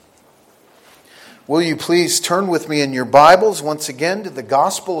Will you please turn with me in your Bibles once again to the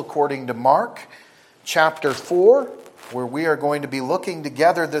Gospel according to Mark, chapter 4, where we are going to be looking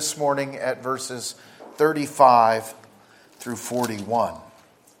together this morning at verses 35 through 41.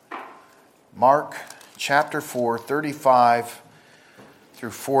 Mark, chapter 4, 35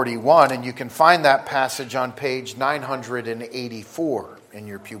 through 41, and you can find that passage on page 984 in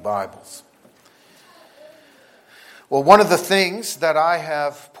your pew Bibles. Well, one of the things that I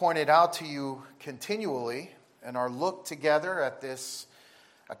have pointed out to you continually in our look together at this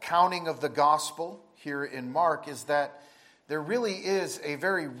accounting of the gospel here in Mark is that there really is a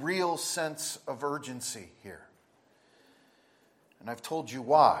very real sense of urgency here. And I've told you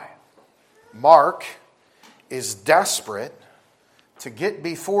why. Mark is desperate to get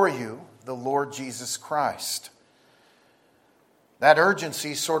before you the Lord Jesus Christ. That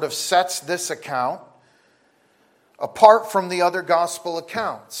urgency sort of sets this account apart from the other gospel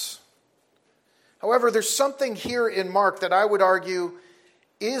accounts. However, there's something here in Mark that I would argue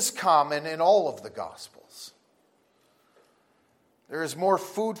is common in all of the Gospels. There is more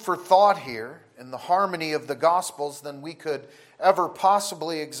food for thought here in the harmony of the Gospels than we could ever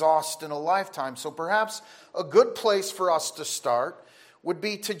possibly exhaust in a lifetime. So perhaps a good place for us to start would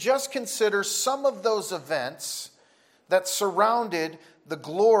be to just consider some of those events that surrounded the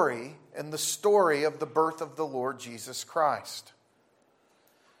glory and the story of the birth of the Lord Jesus Christ.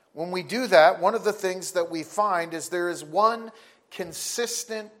 When we do that, one of the things that we find is there is one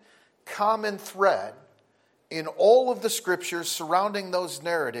consistent common thread in all of the scriptures surrounding those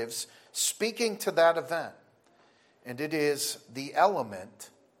narratives speaking to that event. And it is the element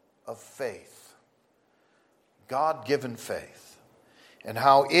of faith. God-given faith. And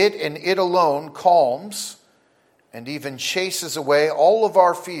how it and it alone calms and even chases away all of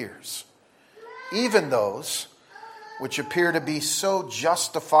our fears, even those which appear to be so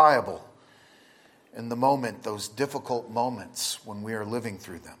justifiable in the moment, those difficult moments when we are living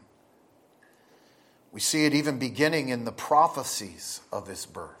through them. We see it even beginning in the prophecies of his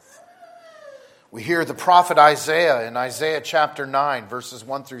birth. We hear the prophet Isaiah in Isaiah chapter 9, verses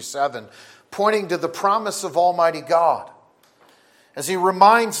 1 through 7, pointing to the promise of Almighty God, as he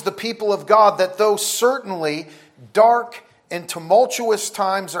reminds the people of God that though certainly dark and tumultuous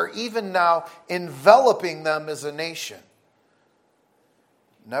times are even now enveloping them as a nation,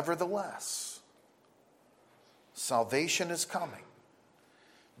 nevertheless, salvation is coming.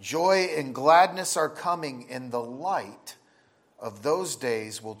 Joy and gladness are coming, and the light of those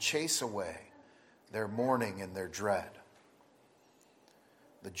days will chase away their mourning and their dread.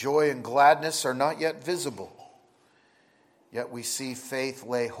 The joy and gladness are not yet visible, yet we see faith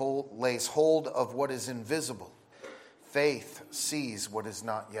lays hold of what is invisible. Faith sees what is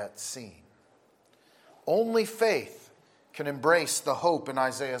not yet seen. Only faith can embrace the hope in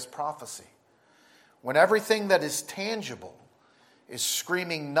Isaiah's prophecy, when everything that is tangible is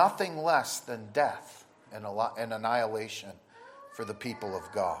screaming nothing less than death and annihilation for the people of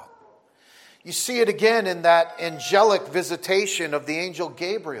God. You see it again in that angelic visitation of the angel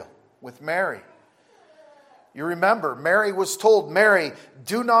Gabriel with Mary. You remember, Mary was told, "Mary,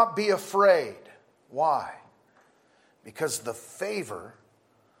 do not be afraid." Why? Because the favor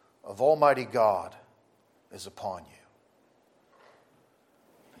of Almighty God is upon you.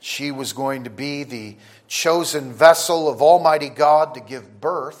 She was going to be the chosen vessel of Almighty God to give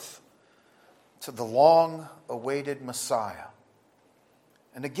birth to the long-awaited Messiah.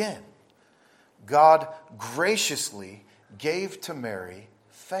 And again, God graciously gave to Mary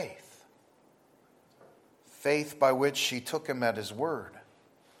faith. Faith by which she took him at his word.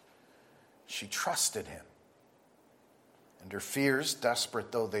 She trusted him. And her fears,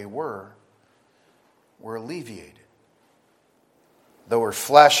 desperate though they were alleviated. Though her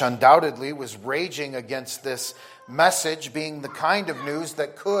flesh undoubtedly was raging against this message being the kind of news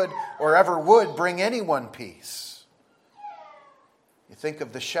that could or ever would bring anyone peace. You think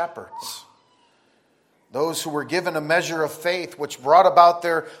of the shepherds, those who were given a measure of faith which brought about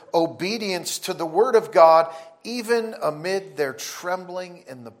their obedience to the word of God, even amid their trembling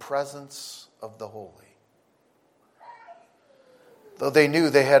in the presence of the holy. Though they knew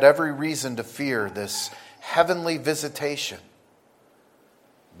they had every reason to fear this heavenly visitation,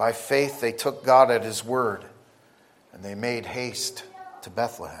 by faith they took God at his word and they made haste to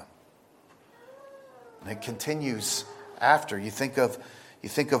Bethlehem. And it continues after. You think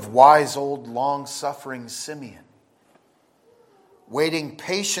of wise old long-suffering Simeon, waiting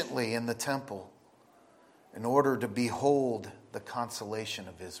patiently in the temple in order to behold the consolation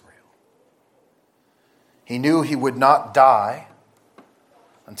of Israel. He knew he would not die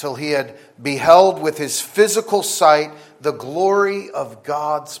until he had beheld with his physical sight the glory of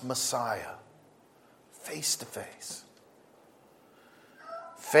God's Messiah, face to face.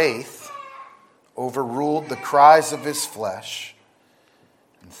 Faith overruled the cries of his flesh,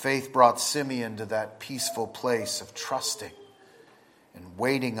 and faith brought Simeon to that peaceful place of trusting and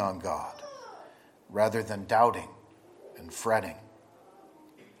waiting on God rather than doubting and fretting.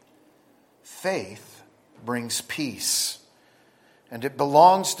 Faith brings peace, and it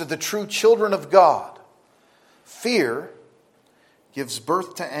belongs to the true children of God. Fear gives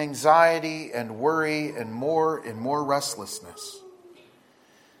birth to anxiety and worry and more restlessness.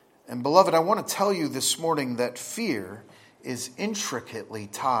 And beloved, I want to tell you this morning that fear is intricately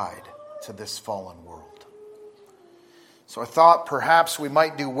tied to this fallen world. So I thought perhaps we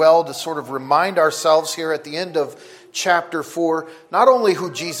might do well to sort of remind ourselves here at the end of chapter 4, not only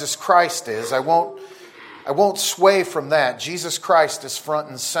who Jesus Christ is. I won't sway from that. Jesus Christ is front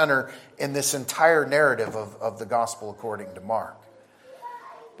and center in this entire narrative of the gospel according to Mark.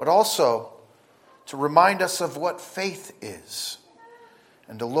 But also to remind us of what faith is,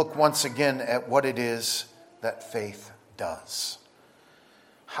 and to look once again at what it is that faith does.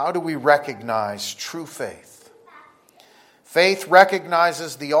 How do we recognize true faith? Faith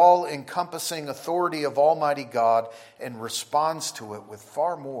recognizes the all-encompassing authority of Almighty God and responds to it with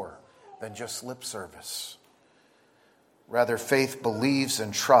far more than just lip service. Rather, faith believes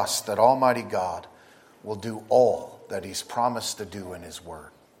and trusts that Almighty God will do all that He's promised to do in His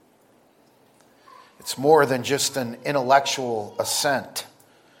Word. It's more than just an intellectual assent.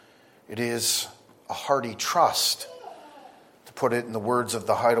 It is a hearty trust, to put it in the words of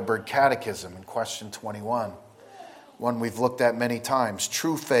the Heidelberg Catechism in question 21, one we've looked at many times.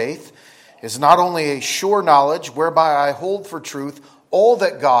 True faith is not only a sure knowledge whereby I hold for truth all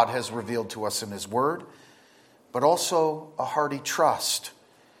that God has revealed to us in His Word, but also a hearty trust,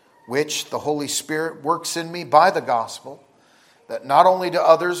 which the Holy Spirit works in me by the gospel, that not only to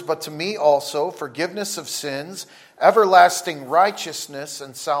others but to me also forgiveness of sins, everlasting righteousness,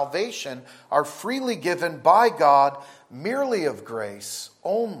 and salvation are freely given by God merely of grace,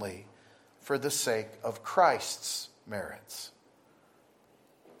 only for the sake of Christ's merits.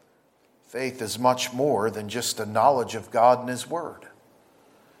 Faith is much more than just a knowledge of God and His Word.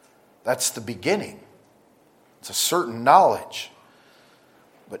 That's the beginning. It's a certain knowledge.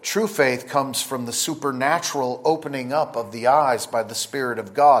 But true faith comes from the supernatural opening up of the eyes by the Spirit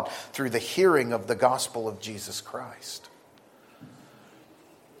of God through the hearing of the gospel of Jesus Christ.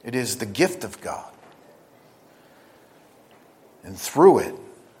 It is the gift of God. And through it,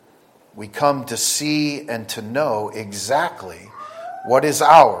 we come to see and to know exactly what is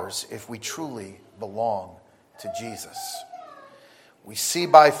ours if we truly belong to Jesus. We see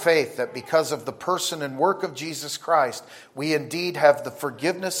by faith that because of the person and work of Jesus Christ, we indeed have the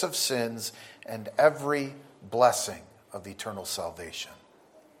forgiveness of sins and every blessing of eternal salvation.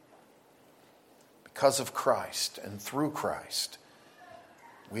 Because of Christ and through Christ,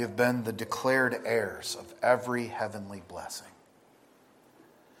 we have been the declared heirs of every heavenly blessing.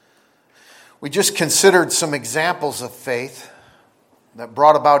 We just considered some examples of faith that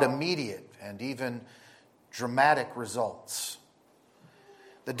brought about immediate and even dramatic results.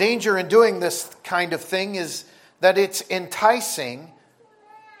 The danger in doing this kind of thing is that it's enticing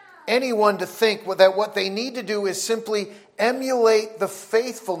anyone to think that what they need to do is simply emulate the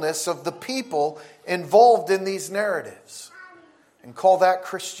faithfulness of the people involved in these narratives and call that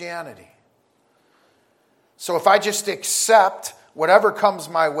Christianity. So if I just accept whatever comes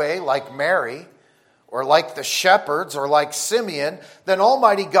my way, like Mary, or like the shepherds, or like Simeon, then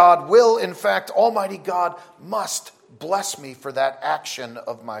Almighty God will, in fact, Almighty God must bless me for that action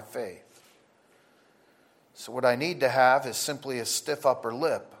of my faith. So what I need to have is simply a stiff upper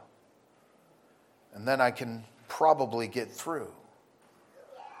lip, and then I can probably get through.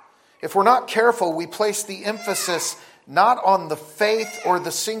 If we're not careful, we place the emphasis not on the faith or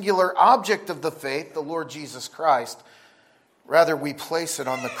the singular object of the faith, the Lord Jesus Christ. Rather, we place it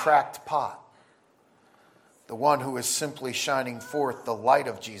on the cracked pot, the one who is simply shining forth the light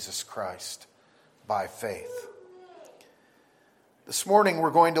of Jesus Christ by faith. This morning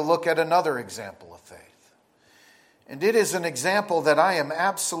we're going to look at another example of faith. And it is an example that I am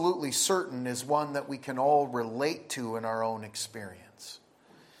absolutely certain is one that we can all relate to in our own experience.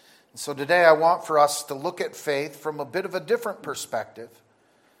 And so today I want for us to look at faith from a bit of a different perspective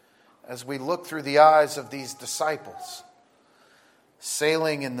as we look through the eyes of these disciples,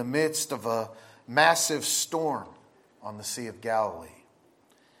 sailing in the midst of a massive storm on the Sea of Galilee.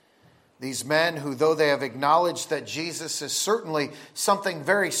 These men who, though they have acknowledged that Jesus is certainly something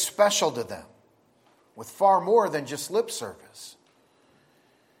very special to them, with far more than just lip service,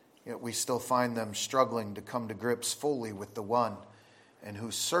 yet we still find them struggling to come to grips fully with the one in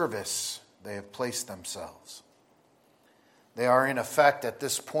whose service they have placed themselves. They are in effect at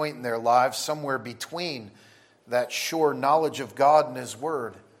this point in their lives somewhere between that sure knowledge of God and His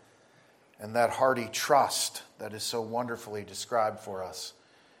Word and that hearty trust that is so wonderfully described for us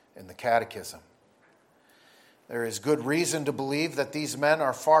in the Catechism. There is good reason to believe that these men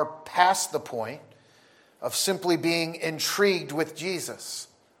are far past the point of simply being intrigued with Jesus.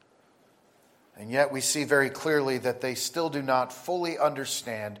 And yet we see very clearly that they still do not fully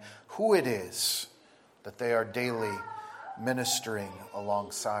understand who it is that they are daily ministering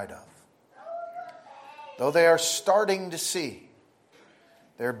alongside of. Though they are starting to see,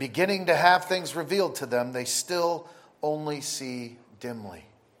 they're beginning to have things revealed to them, they still only see dimly.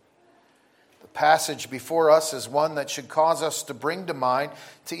 The passage before us is one that should cause us to bring to mind,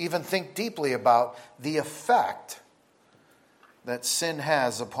 to even think deeply about the effect that sin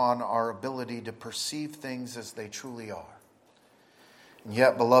has upon our ability to perceive things as they truly are. And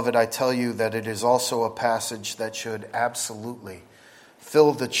yet, beloved, I tell you that it is also a passage that should absolutely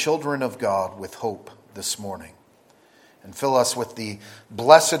fill the children of God with hope this morning, and fill us with the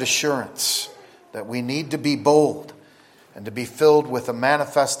blessed assurance that we need to be bold and to be filled with a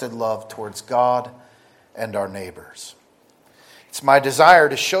manifested love towards God and our neighbors. It's my desire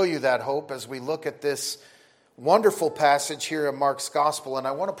to show you that hope as we look at this wonderful passage here in Mark's Gospel. And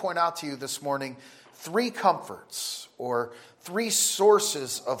I want to point out to you this morning 3 comforts or 3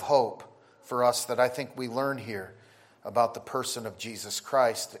 sources of hope for us that I think we learn here about the person of Jesus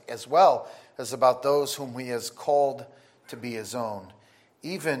Christ, as well as about those whom He has called to be His own,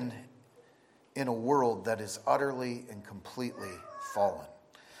 even in a world that is utterly and completely fallen.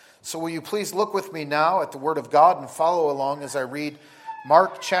 So will you please look with me now at the Word of God and follow along as I read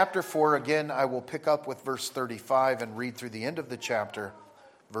Mark chapter 4. Again, I will pick up with verse 35 and read through the end of the chapter,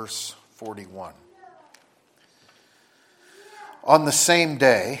 verse 41. On the same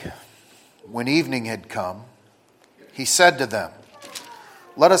day, when evening had come, He said to them,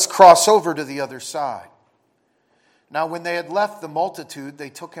 "Let us cross over to the other side." Now when they had left the multitude, they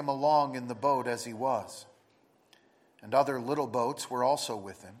took Him along in the boat as He was. And other little boats were also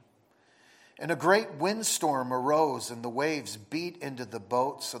with Him. And a great windstorm arose, and the waves beat into the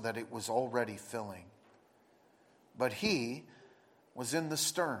boat so that it was already filling. But He was in the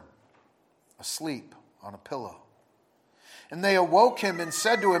stern, asleep on a pillow. And they awoke Him and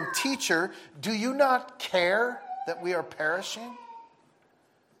said to Him, "Teacher, do you not care that we are perishing?"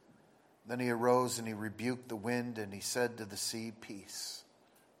 Then He arose and He rebuked the wind, and He said to the sea, "Peace,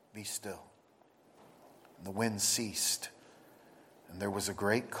 be still." And the wind ceased, and there was a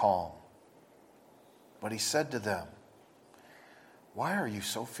great calm. But He said to them, "Why are you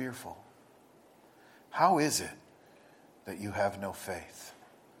so fearful? How is it that you have no faith?"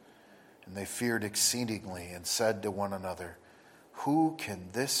 And they feared exceedingly and said to one another, "Who can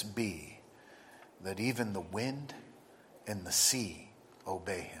this be that even the wind and the sea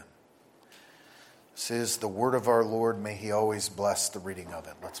obey Him?" This is the word of our Lord. May He always bless the reading of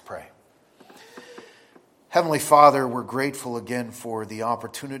it. Let's pray. Heavenly Father, we're grateful again for the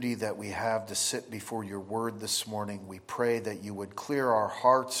opportunity that we have to sit before your word this morning. We pray that you would clear our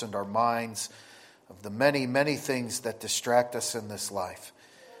hearts and our minds of the many, many things that distract us in this life.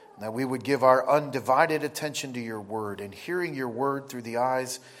 And that we would give our undivided attention to your word and hearing your word through the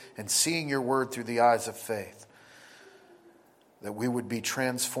eyes and seeing your word through the eyes of faith. That we would be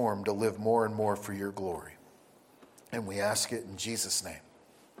transformed to live more and more for your glory. And we ask it in Jesus' name.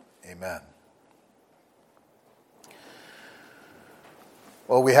 Amen.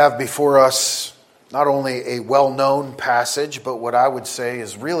 Well, we have before us not only a well-known passage, but what I would say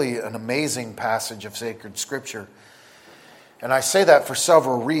is really an amazing passage of sacred Scripture. And I say that for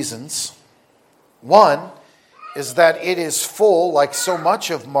several reasons. One is that it is full, like so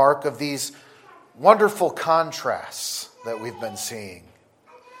much of Mark, of these wonderful contrasts that we've been seeing.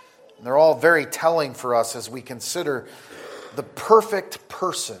 And they're all very telling for us as we consider the perfect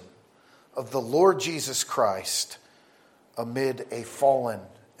person of the Lord Jesus Christ amid a fallen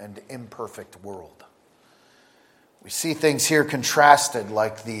and imperfect world. We see things here contrasted,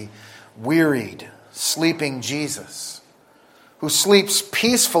 like the wearied, sleeping Jesus, who sleeps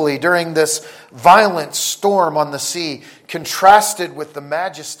peacefully during this violent storm on the sea, contrasted with the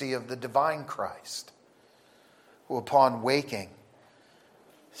majesty of the divine Christ, who upon waking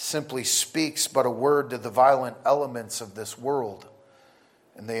simply speaks but a word to the violent elements of this world,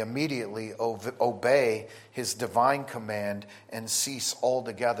 and they immediately obey His divine command and cease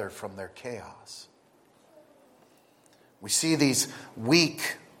altogether from their chaos. We see these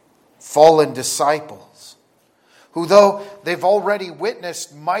weak, fallen disciples who, though they've already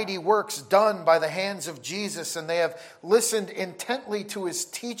witnessed mighty works done by the hands of Jesus, and they have listened intently to his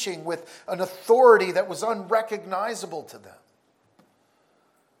teaching with an authority that was unrecognizable to them,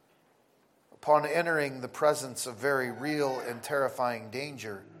 upon entering the presence of very real and terrifying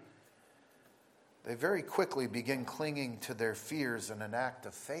danger, they very quickly begin clinging to their fears in an act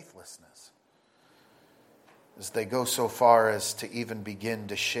of faithlessness, as they go so far as to even begin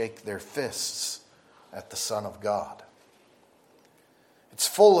to shake their fists at the Son of God. It's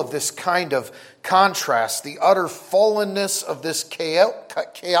full of this kind of contrast, the utter fallenness of this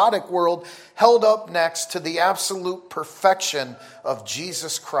chaotic world held up next to the absolute perfection of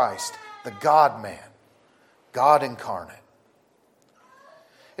Jesus Christ, the God-man, God incarnate.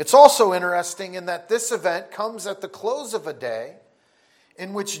 It's also interesting in that this event comes at the close of a day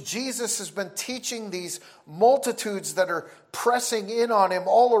in which Jesus has been teaching these multitudes that are pressing in on him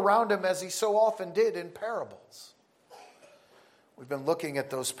all around him, as he so often did in parables. We've been looking at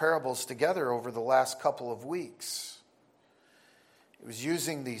those parables together over the last couple of weeks. He was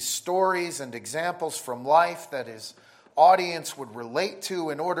using these stories and examples from life that his audience would relate to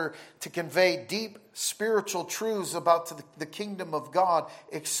in order to convey deep spiritual truths about the kingdom of God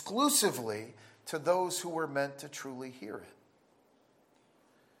exclusively to those who were meant to truly hear it.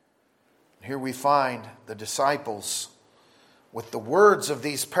 Here we find the disciples with the words of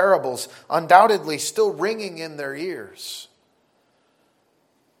these parables undoubtedly still ringing in their ears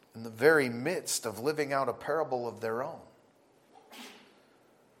in the very midst of living out a parable of their own,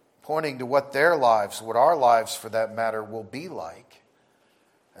 pointing to what their lives, what our lives for that matter, will be like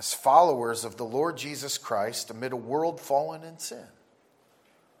as followers of the Lord Jesus Christ amid a world fallen in sin.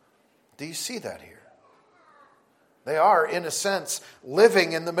 Do you see that here? They are, in a sense,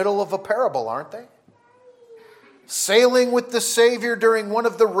 living in the middle of a parable, aren't they? Sailing with the Savior during one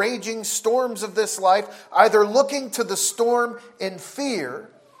of the raging storms of this life, either looking to the storm in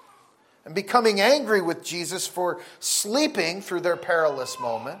fear and becoming angry with Jesus for sleeping through their perilous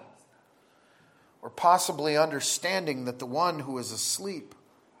moment, or possibly understanding that the one who is asleep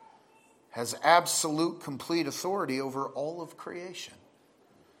has absolute, complete authority over all of creation.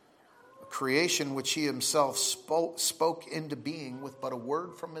 Creation which he himself spoke into being with but a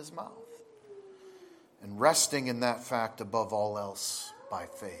word from his mouth, and resting in that fact above all else by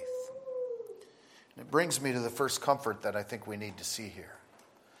faith. And it brings me to the first comfort that I think we need to see here.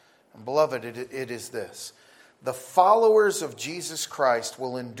 And beloved, it is this: the followers of Jesus Christ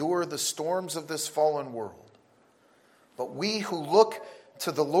will endure the storms of this fallen world, but we who look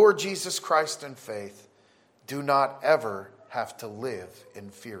to the Lord Jesus Christ in faith do not ever have to live in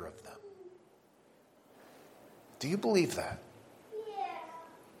fear of them. Do you believe that?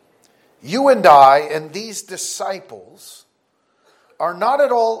 You and I and these disciples are not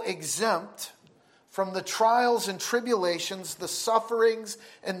at all exempt from the trials and tribulations, the sufferings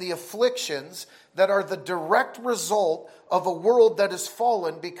and the afflictions that are the direct result of a world that is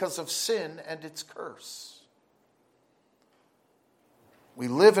fallen because of sin and its curse. We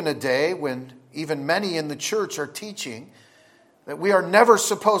live in a day when even many in the church are teaching that we are never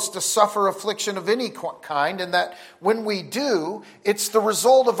supposed to suffer affliction of any kind, and that when we do, it's the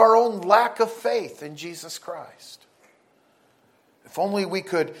result of our own lack of faith in Jesus Christ. If only we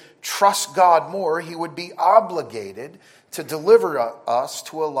could trust God more, he would be obligated to deliver us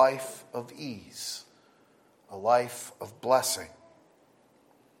to a life of ease, a life of blessing.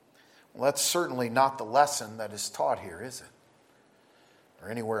 Well, that's certainly not the lesson that is taught here, is it?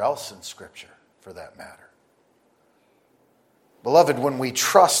 Or anywhere else in Scripture, for that matter. Beloved, when we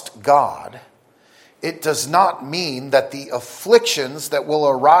trust God, it does not mean that the afflictions that will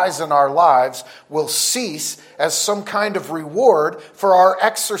arise in our lives will cease as some kind of reward for our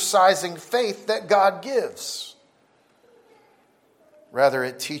exercising faith that God gives. Rather,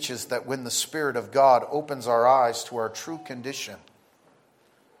 it teaches that when the Spirit of God opens our eyes to our true condition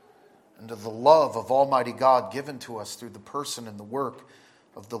and to the love of Almighty God given to us through the person and the work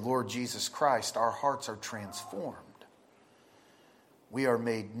of the Lord Jesus Christ, our hearts are transformed. We are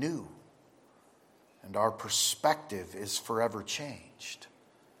made new, and our perspective is forever changed.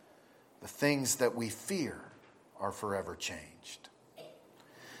 The things that we fear are forever changed.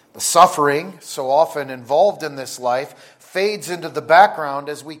 The suffering so often involved in this life fades into the background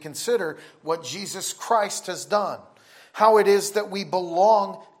as we consider what Jesus Christ has done, how it is that we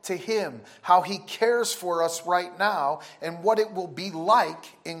belong to him, how he cares for us right now, and what it will be like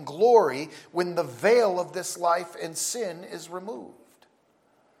in glory when the veil of this life and sin is removed.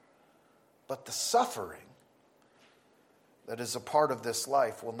 But the suffering that is a part of this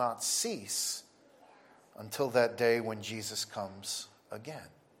life will not cease until that day when Jesus comes again.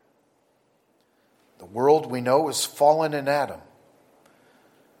 The world we know is fallen in Adam.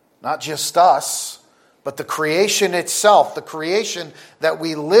 Not just us, but the creation itself, the creation that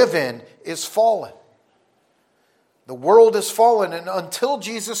we live in, is fallen. The world is fallen, and until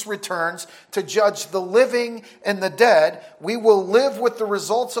Jesus returns to judge the living and the dead, we will live with the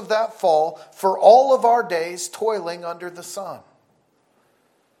results of that fall for all of our days, toiling under the sun.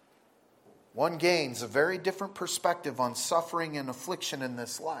 One gains a very different perspective on suffering and affliction in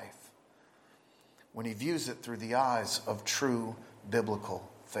this life when he views it through the eyes of true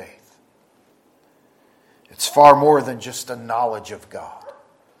biblical faith. It's far more than just a knowledge of God.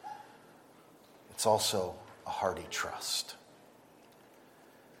 It's also a hearty trust.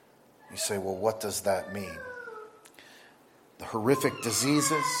 You say, well, what does that mean? The horrific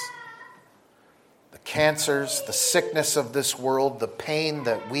diseases, the cancers, the sickness of this world, the pain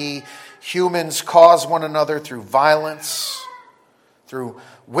that we humans cause one another through violence, through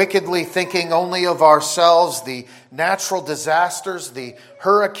wickedly thinking only of ourselves, the natural disasters, the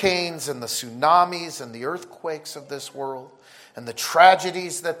hurricanes and the tsunamis and the earthquakes of this world, and the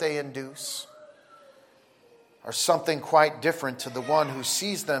tragedies that they induce, are something quite different to the one who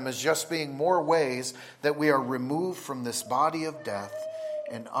sees them as just being more ways that we are removed from this body of death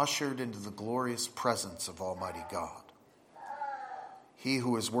and ushered into the glorious presence of Almighty God. He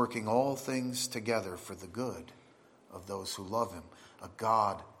who is working all things together for the good of those who love him, a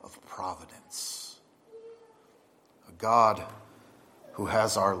God of providence, a God who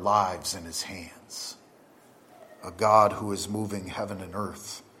has our lives in his hands, a God who is moving heaven and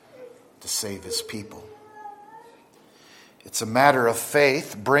earth to save his people. It's a matter of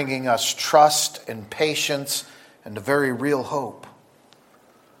faith, bringing us trust and patience and a very real hope,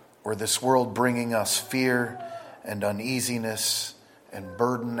 or this world bringing us fear and uneasiness and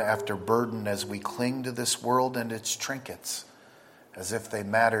burden after burden as we cling to this world and its trinkets as if they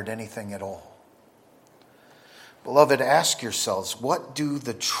mattered anything at all. Beloved, ask yourselves, what do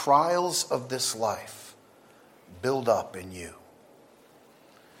the trials of this life build up in you?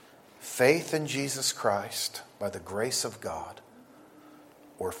 Faith in Jesus Christ by the grace of God,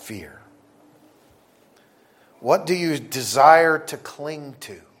 or fear? What do you desire to cling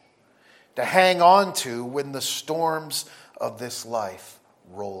to hang on to when the storms of this life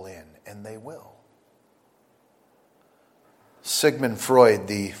roll in? And they will. Sigmund Freud,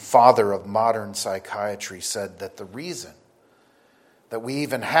 the father of modern psychiatry, said that the reason that we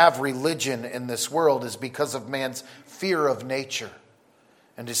even have religion in this world is because of man's fear of nature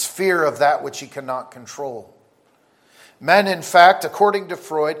and his fear of that which he cannot control. Men, in fact, according to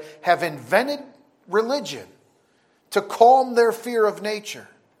Freud, have invented religion to calm their fear of nature.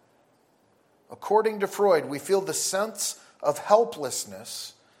 According to Freud, we feel the sense of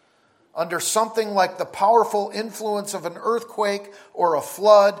helplessness under something like the powerful influence of an earthquake or a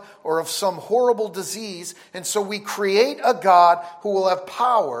flood or of some horrible disease, and so we create a God who will have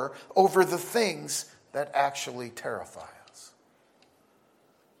power over the things that actually terrify us.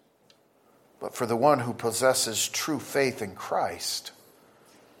 But for the one who possesses true faith in Christ,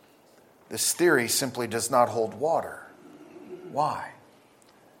 this theory simply does not hold water. Why?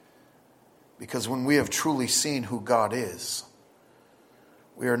 Because when we have truly seen who God is,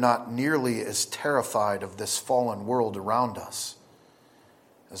 we are not nearly as terrified of this fallen world around us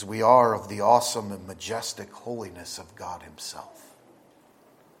as we are of the awesome and majestic holiness of God himself.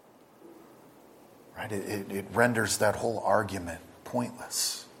 Right? It renders that whole argument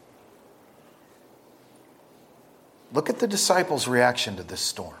pointless. Look at the disciples' reaction to this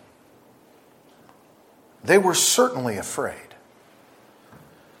storm. They were certainly afraid.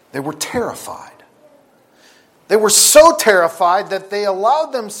 They were terrified. They were so terrified that they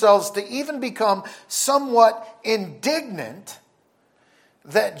allowed themselves to even become somewhat indignant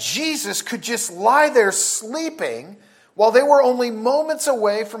that Jesus could just lie there sleeping while they were only moments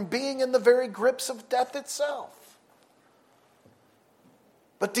away from being in the very grips of death itself.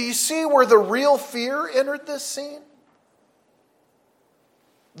 But do you see where the real fear entered this scene?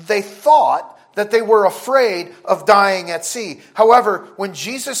 They thought that they were afraid of dying at sea. However, when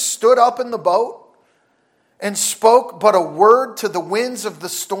Jesus stood up in the boat and spoke but a word to the winds of the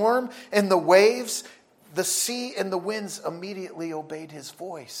storm and the waves, the sea and the winds immediately obeyed his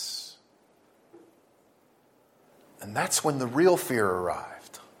voice. And that's when the real fear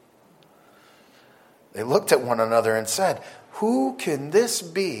arrived. They looked at one another and said, "Who can this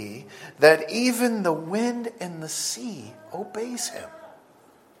be that even the wind and the sea obeys him?"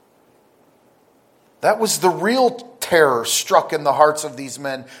 That was the real terror struck in the hearts of these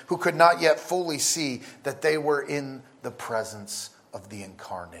men who could not yet fully see that they were in the presence of the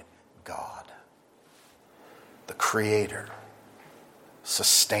incarnate God, the Creator,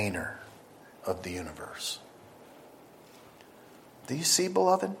 Sustainer, of the universe. Do you see,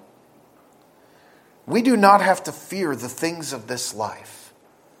 beloved? We do not have to fear the things of this life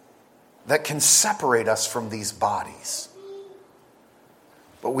that can separate us from these bodies.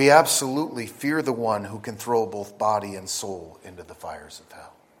 But we absolutely fear the one who can throw both body and soul into the fires of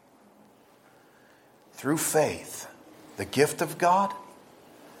hell. Through faith, the gift of God,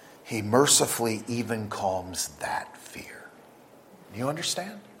 He mercifully even calms that fear. Do you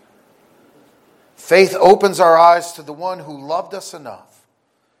understand? Faith opens our eyes to the one who loved us enough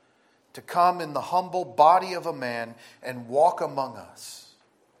to come in the humble body of a man and walk among us,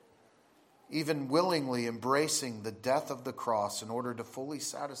 even willingly embracing the death of the cross in order to fully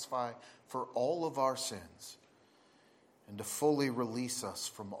satisfy for all of our sins and to fully release us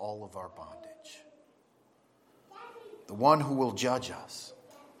from all of our bondage. The one who will judge us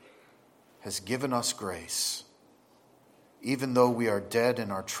has given us grace, even though we are dead in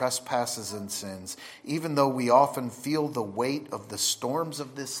our trespasses and sins, even though we often feel the weight of the storms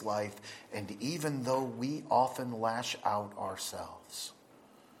of this life, and even though we often lash out ourselves.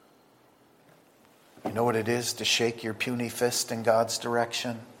 You know what it is to shake your puny fist in God's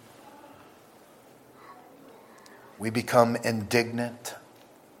direction? We become indignant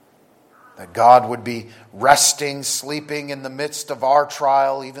that God would be resting, sleeping in the midst of our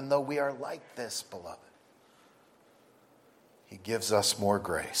trial, even though we are like this, beloved. He gives us more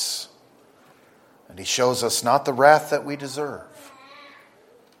grace. And He shows us not the wrath that we deserve,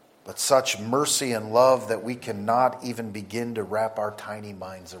 but such mercy and love that we cannot even begin to wrap our tiny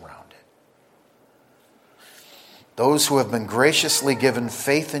minds around it. Those who have been graciously given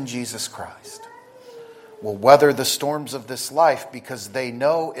faith in Jesus Christ will weather the storms of this life because they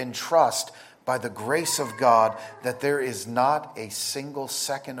know and trust by the grace of God that there is not a single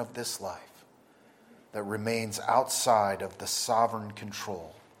second of this life that remains outside of the sovereign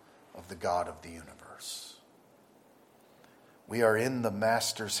control of the God of the universe. We are in the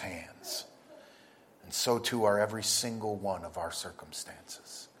Master's hands, and so too are every single one of our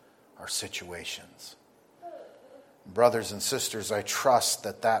circumstances, our situations. Brothers and sisters, I trust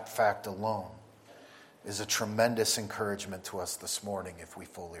that that fact alone is a tremendous encouragement to us this morning if we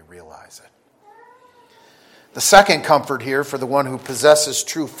fully realize it. The second comfort here for the one who possesses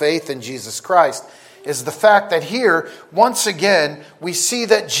true faith in Jesus Christ is the fact that here, once again, we see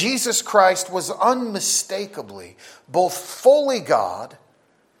that Jesus Christ was unmistakably both fully God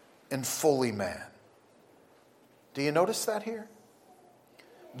and fully man. Do you notice that here?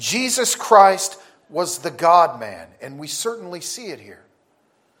 Jesus Christ was the God-man, and we certainly see it here.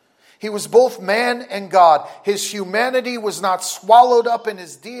 He was both man and God. His humanity was not swallowed up in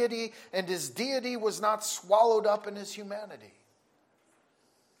his deity, and his deity was not swallowed up in his humanity.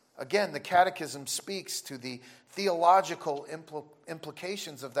 Again, the Catechism speaks to the theological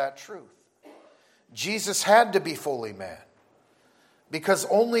implications of that truth. Jesus had to be fully man, because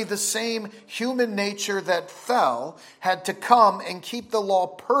only the same human nature that fell had to come and keep the law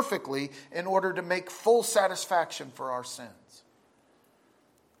perfectly in order to make full satisfaction for our sins.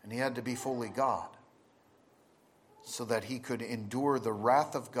 And he had to be fully God so that he could endure the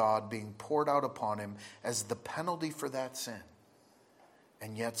wrath of God being poured out upon him as the penalty for that sin,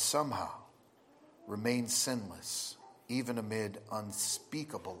 and yet somehow remain sinless even amid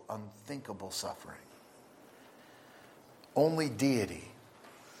unspeakable, unthinkable suffering. Only deity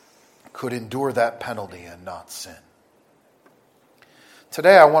could endure that penalty and not sin.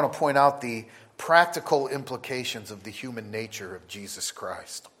 Today I want to point out the practical implications of the human nature of Jesus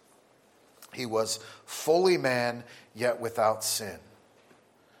Christ. He was fully man, yet without sin.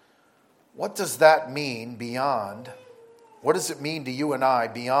 What does that mean what does it mean to you and I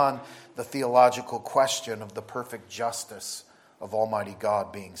beyond the theological question of the perfect justice of Almighty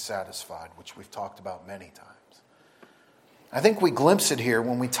God being satisfied, which we've talked about many times? I think we glimpse it here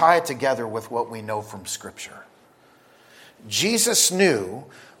when we tie it together with what we know from Scripture. Jesus knew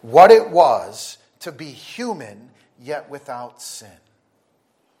what it was to be human, yet without sin.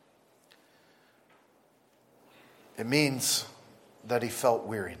 It means that he felt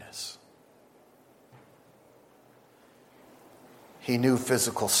weariness. He knew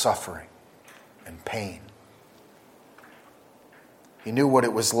physical suffering and pain. He knew what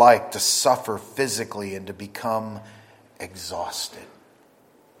it was like to suffer physically and to become exhausted.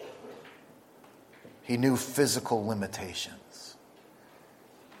 He knew physical limitations.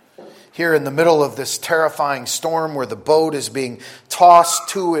 Here in the middle of this terrifying storm where the boat is being tossed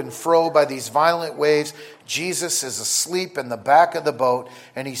to and fro by these violent waves, Jesus is asleep in the back of the boat,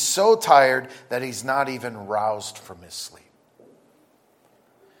 and he's so tired that he's not even roused from his sleep.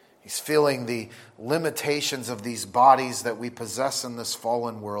 He's feeling the limitations of these bodies that we possess in this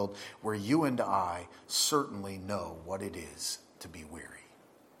fallen world, where you and I certainly know what it is to be weary.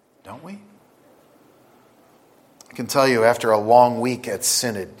 Don't we? I can tell you, after a long week at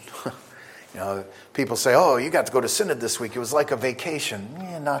Synod, people say, oh, you got to go to Synod this week. It was like a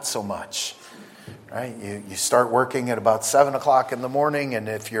vacation. Not so much. Right? You start working at about 7 o'clock in the morning, and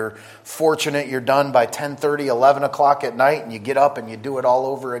if you're fortunate, you're done by 10:30, 11 o'clock at night, and you get up and you do it all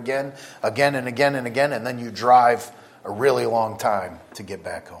over again and again and again, and then you drive a really long time to get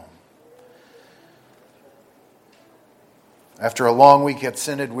back home. After a long week at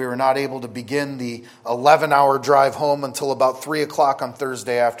Synod, we were not able to begin the 11-hour drive home until about 3 o'clock on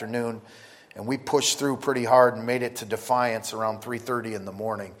Thursday afternoon, and we pushed through pretty hard and made it to Defiance around 3:30 in the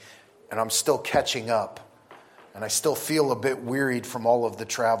morning. And I'm still catching up. And I still feel a bit wearied from all of the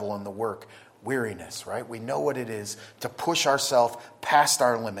travel and the work. Weariness, right? We know what it is to push ourselves past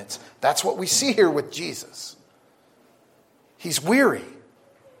our limits. That's what we see here with Jesus. He's weary.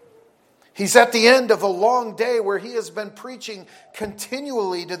 He's at the end of a long day where he has been preaching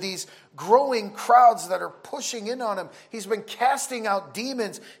continually to these growing crowds that are pushing in on him. He's been casting out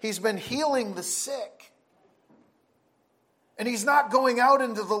demons. He's been healing the sick. And he's not going out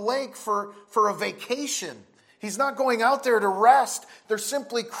into the lake for a vacation. He's not going out there to rest. They're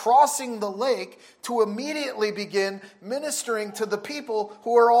simply crossing the lake to immediately begin ministering to the people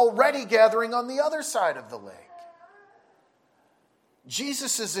who are already gathering on the other side of the lake.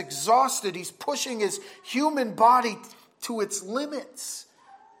 Jesus is exhausted. He's pushing his human body to its limits.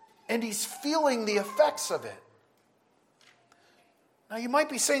 And he's feeling the effects of it. Now you might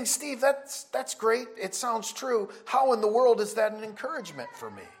be saying, Steve, that's great. It sounds true. How in the world is that an encouragement for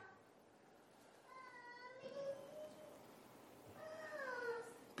me?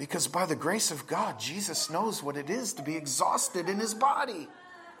 Because by the grace of God, Jesus knows what it is to be exhausted in his body.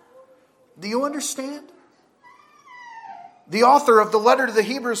 Do you understand? The author of the letter to the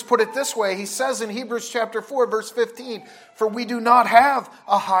Hebrews put it this way. He says in Hebrews chapter 4, verse 15, "For we do not have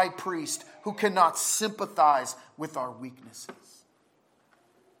a high priest who cannot sympathize with our weaknesses,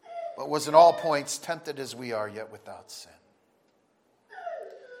 but was in all points tempted as we are, yet without sin."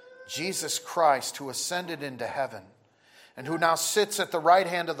 Jesus Christ, who ascended into heaven and who now sits at the right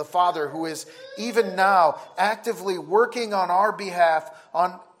hand of the Father, who is even now actively working on our behalf,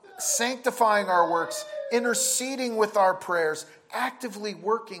 on sanctifying our works, interceding with our prayers, actively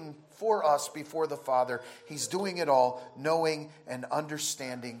working for us before the Father. He's doing it all, knowing and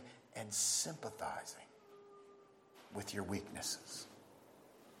understanding and sympathizing with your weaknesses.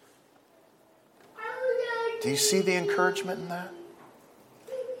 Do you see the encouragement in that?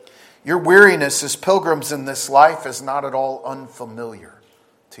 Your weariness as pilgrims in this life is not at all unfamiliar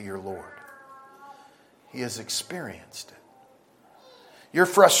to your Lord. He has experienced it. Your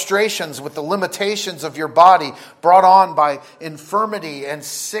frustrations with the limitations of your body brought on by infirmity and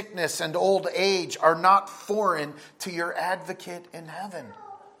sickness and old age are not foreign to your advocate in heaven.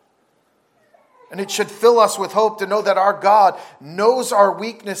 And it should fill us with hope to know that our God knows our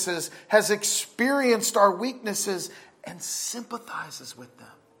weaknesses, has experienced our weaknesses, and sympathizes with them.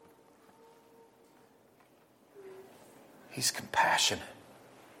 He's compassionate.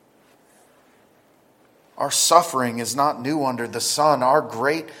 Our suffering is not new under the sun. Our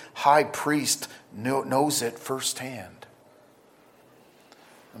great high priest knows it firsthand.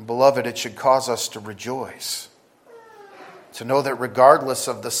 And beloved, it should cause us to rejoice. To know that regardless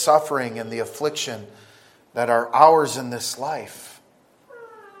of the suffering and the affliction that are ours in this life,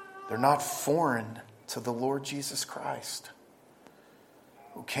 they're not foreign to the Lord Jesus Christ,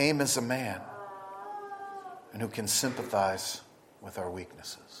 who came as a man and who can sympathize with our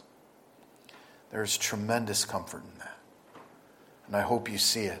weaknesses. There's tremendous comfort in that. And I hope you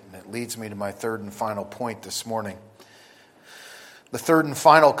see it. And it leads me to my third and final point this morning. The third and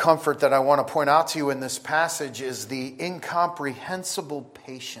final comfort that I want to point out to you in this passage is the incomprehensible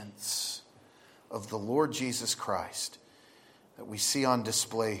patience of the Lord Jesus Christ that we see on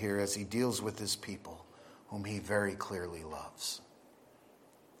display here as he deals with his people, whom he very clearly loves.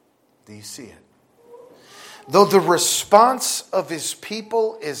 Do you see it? Though the response of his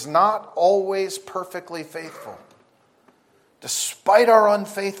people is not always perfectly faithful, despite our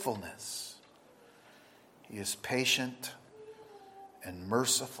unfaithfulness, he is patient and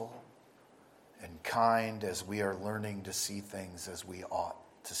merciful and kind as we are learning to see things as we ought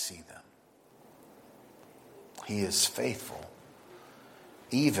to see them. He is faithful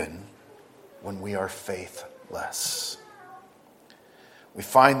even when we are faithless. We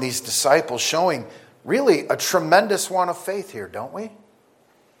find these disciples showing really a tremendous want of faith here, don't we?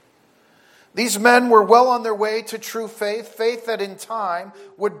 These men were well on their way to true faith, faith that in time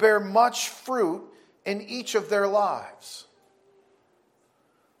would bear much fruit in each of their lives.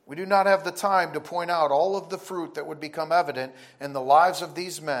 We do not have the time to point out all of the fruit that would become evident in the lives of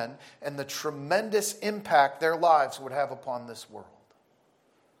these men and the tremendous impact their lives would have upon this world.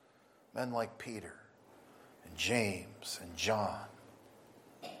 Men like Peter and James and John.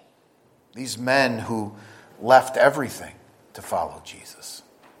 These men who left everything to follow Jesus.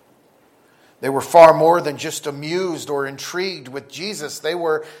 They were far more than just amused or intrigued with Jesus. They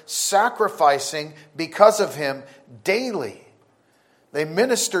were sacrificing because of him daily. They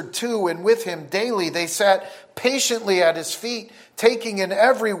ministered to and with him daily. They sat patiently at his feet, taking in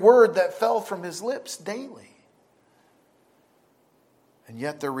every word that fell from his lips daily. And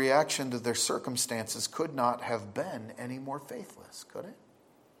yet their reaction to their circumstances could not have been any more faithless, could it?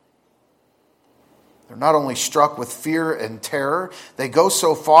 They're not only struck with fear and terror, they go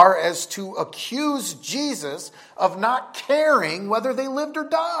so far as to accuse Jesus of not caring whether they lived or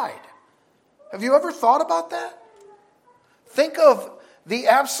died. Have you ever thought about that? Think of the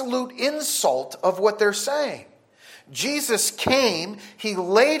absolute insult of what they're saying. Jesus came, he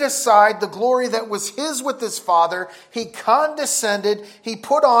laid aside the glory that was his with his Father, he condescended, he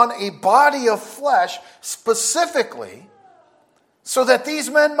put on a body of flesh specifically so that these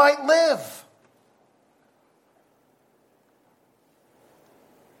men might live.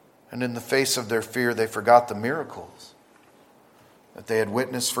 And in the face of their fear, they forgot the miracles that they had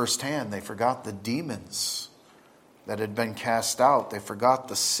witnessed firsthand. They forgot the demons that had been cast out. They forgot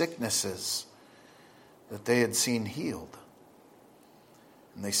the sicknesses that they had seen healed.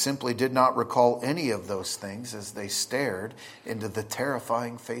 And they simply did not recall any of those things as they stared into the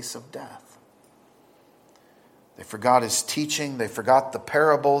terrifying face of death. They forgot his teaching. They forgot the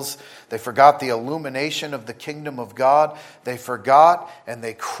parables. They forgot the illumination of the kingdom of God. They forgot and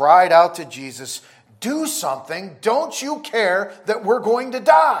they cried out to Jesus, "Do something. Don't you care that we're going to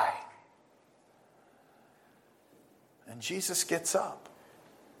die?" And Jesus gets up.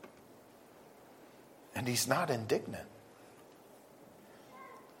 And he's not indignant.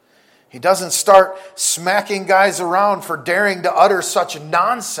 He doesn't start smacking guys around for daring to utter such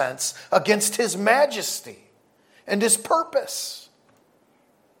nonsense against his majesty and his purpose.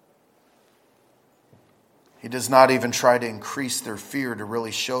 He does not even try to increase their fear to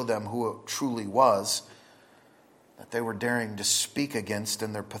really show them who it truly was that they were daring to speak against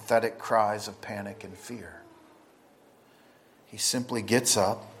in their pathetic cries of panic and fear. He simply gets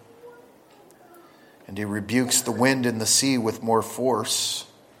up and he rebukes the wind and the sea with more force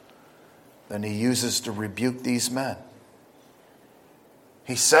than he uses to rebuke these men.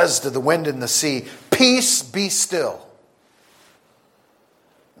 He says to the wind and the sea, "Peace, be still."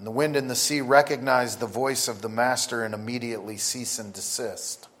 And the wind and the sea recognize the voice of the master and immediately cease and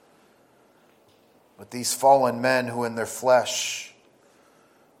desist. But these fallen men who in their flesh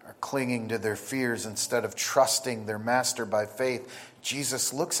are clinging to their fears instead of trusting their master by faith,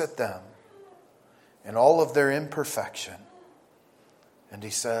 Jesus looks at them in all of their imperfection and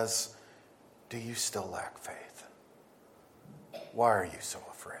he says, "Do you still lack faith? Why are you so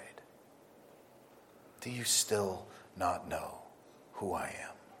afraid? Do you still not know who I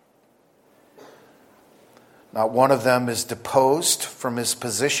am?" Not one of them is deposed from his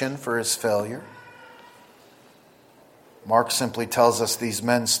position for his failure. Mark simply tells us these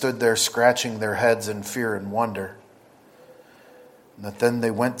men stood there scratching their heads in fear and wonder. And that then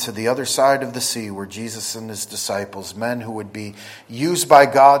they went to the other side of the sea where Jesus and his disciples, men who would be used by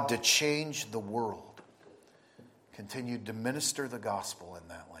God to change the world, continued to minister the gospel in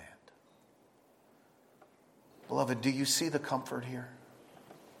that land. Beloved, do you see the comfort here?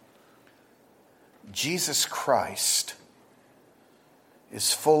 Jesus Christ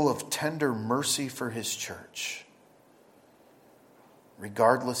is full of tender mercy for his church,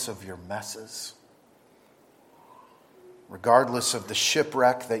 regardless of your messes, regardless of the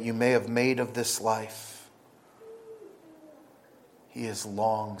shipwreck that you may have made of this life. He is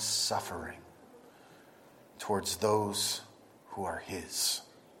long-suffering towards those who are his,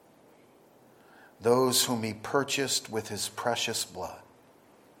 those whom he purchased with his precious blood.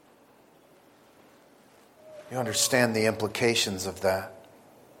 You understand the implications of that.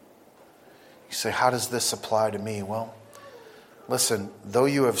 You say, how does this apply to me? Well, listen, though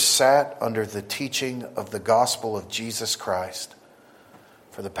you have sat under the teaching of the gospel of Jesus Christ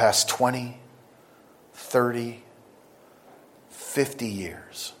for the past 20, 30, 50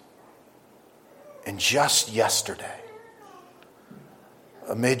 years, and just yesterday,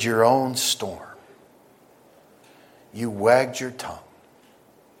 amid your own storm, you wagged your tongue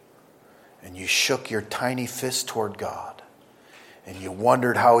and you shook your tiny fist toward God And you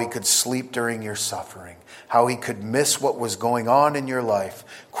wondered how he could sleep during your suffering, how he could miss what was going on in your life,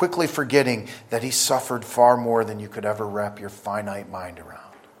 quickly forgetting that he suffered far more than you could ever wrap your finite mind around.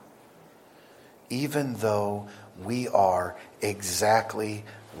 Even though we are exactly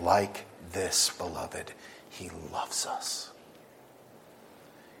like this, beloved, he loves us.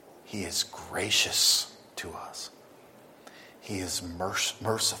 He is gracious to us. He is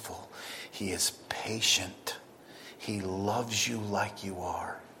merciful. He is patient. He loves you like you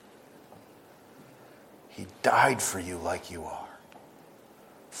are. He died for you like you are.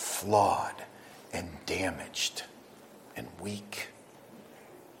 Flawed and damaged and weak.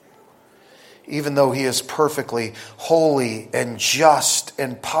 Even though he is perfectly holy and just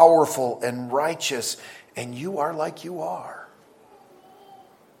and powerful and righteous, and you are like you are,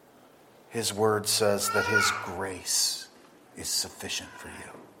 his word says that his grace is sufficient for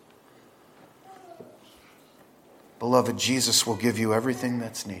you. Beloved, Jesus will give you everything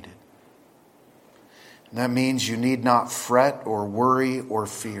that's needed. And that means you need not fret or worry or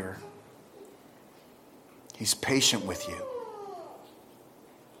fear. He's patient with you.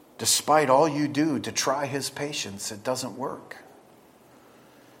 Despite all you do to try his patience, it doesn't work.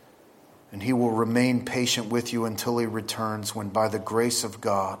 And he will remain patient with you until he returns, when by the grace of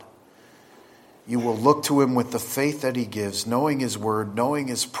God, you will look to him with the faith that he gives, knowing his word, knowing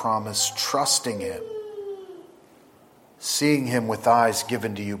his promise, trusting him, seeing him with eyes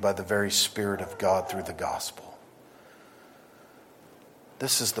given to you by the very Spirit of God through the gospel.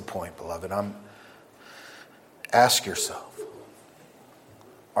 This is the point, beloved. Ask yourself,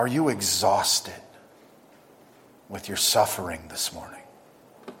 are you exhausted with your suffering this morning?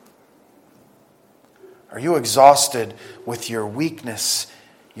 Are you exhausted with your weakness,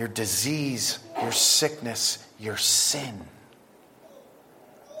 your disease, your sickness, your sin?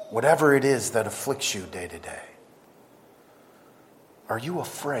 Whatever it is that afflicts you day to day. Are you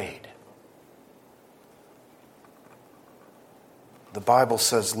afraid? The Bible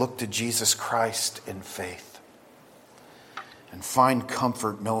says, look to Jesus Christ in faith and find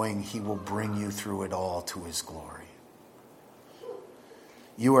comfort knowing he will bring you through it all to his glory.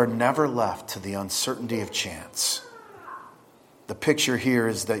 You are never left to the uncertainty of chance. The picture here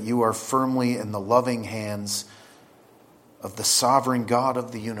is that you are firmly in the loving hands of the sovereign God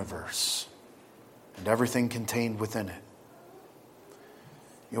of the universe and everything contained within it.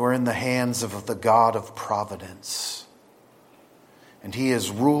 You are in the hands of the God of providence. And he is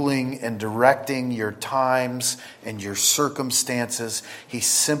ruling and directing your times and your circumstances. He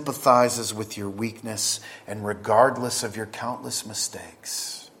sympathizes with your weakness, and regardless of your countless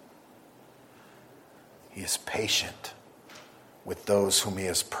mistakes, he is patient with those whom he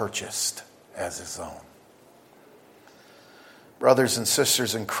has purchased as his own. Brothers and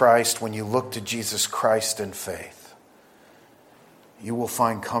sisters in Christ, when you look to Jesus Christ in faith, you will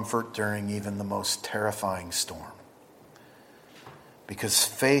find comfort during even the most terrifying storm. Because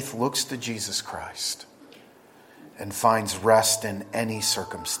faith looks to Jesus Christ and finds rest in any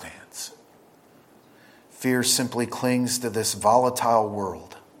circumstance. Fear simply clings to this volatile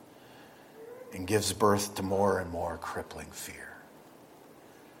world and gives birth to more and more crippling fear.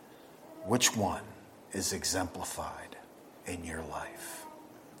 Which one is exemplified in your life?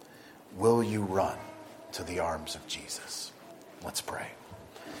 Will you run to the arms of Jesus? Let's pray.